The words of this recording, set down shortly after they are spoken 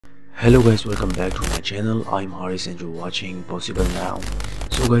Hello guys, welcome back to my channel. I'm Haris and you're watching Possible Now.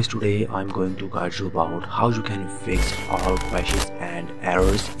 So guys, today I'm going to guide you about how you can fix all crashes and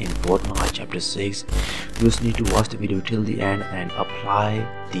errors in Fortnite chapter 6. You just need to watch the video till the end and apply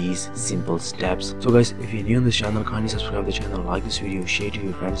these simple steps. So guys, if you're new on this channel, kindly subscribe to the channel, like this video, share to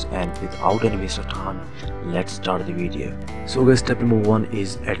your friends, and without any waste of time, let's start the video. So guys, step number 1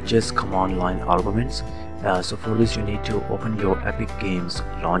 is adjust command line arguments. So for this you need to open your Epic Games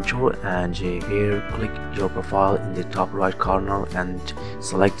launcher and here click your profile in the top right corner and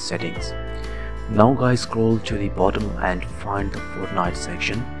select settings. Now guys, scroll to the bottom and find the Fortnite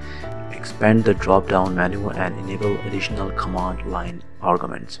section. Expand the drop down menu and enable additional command line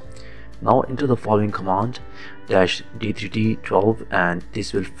arguments. Now enter the following command -d3t12 and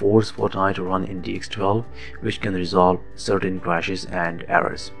this will force Fortnite to run in DX12, which can resolve certain crashes and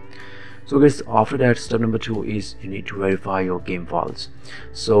errors. So guys, after that, step number 2 is you need to verify your game files.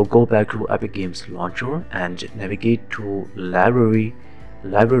 So go back to Epic Games launcher and navigate to library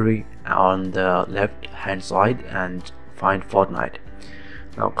on the left hand side and find Fortnite.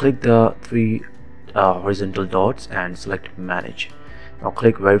 Now click the three horizontal dots and select manage. Now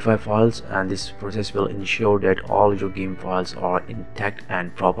click verify files and this process will ensure that all your game files are intact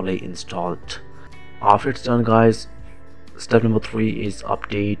and properly installed. After it's done guys, step number 3 is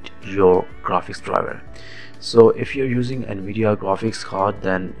update your graphics driver. So if you're using NVIDIA graphics card,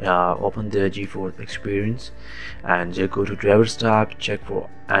 then open the GeForce Experience and go to drivers tab, check for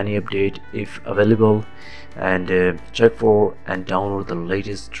any update if available, and check for and download the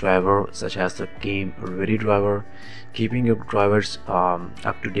latest driver such as the game ready driver. Keeping your drivers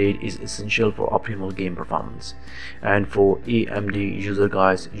up to date is essential for optimal game performance, and for AMD user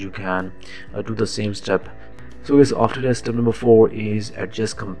guys, you can do the same step. So guys, after that, step number 4 is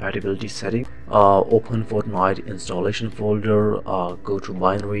adjust compatibility setting. Open Fortnite installation folder, go to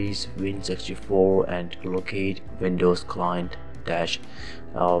binaries, Win64, and locate Windows client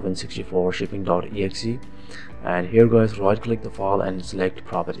Win64 shipping.exe. And here guys, right click the file and select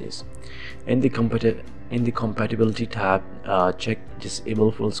properties. In the compatibility tab, check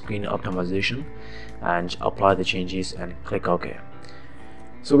disable full screen optimization and apply the changes and click OK.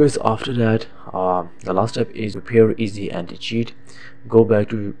 So guys, after that, the last step is repair easy anti-cheat. Go back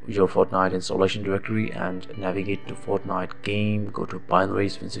to your Fortnite installation directory and navigate to Fortnite game, go to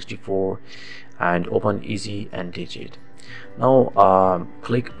binaries Win64 and open easy anti-cheat. Now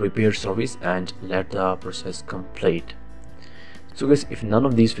click repair service and let the process complete. So guys, if none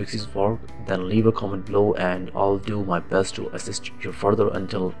of these fixes work, then leave a comment below and I'll do my best to assist you further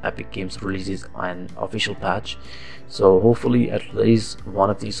until Epic Games releases an official patch. So hopefully at least one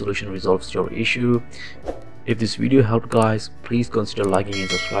of these solutions resolves your issue. If this video helped guys, please consider liking and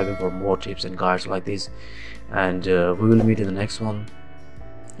subscribing for more tips and guides like this, and we will meet in the next one.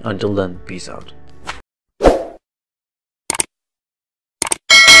 Until then, peace out.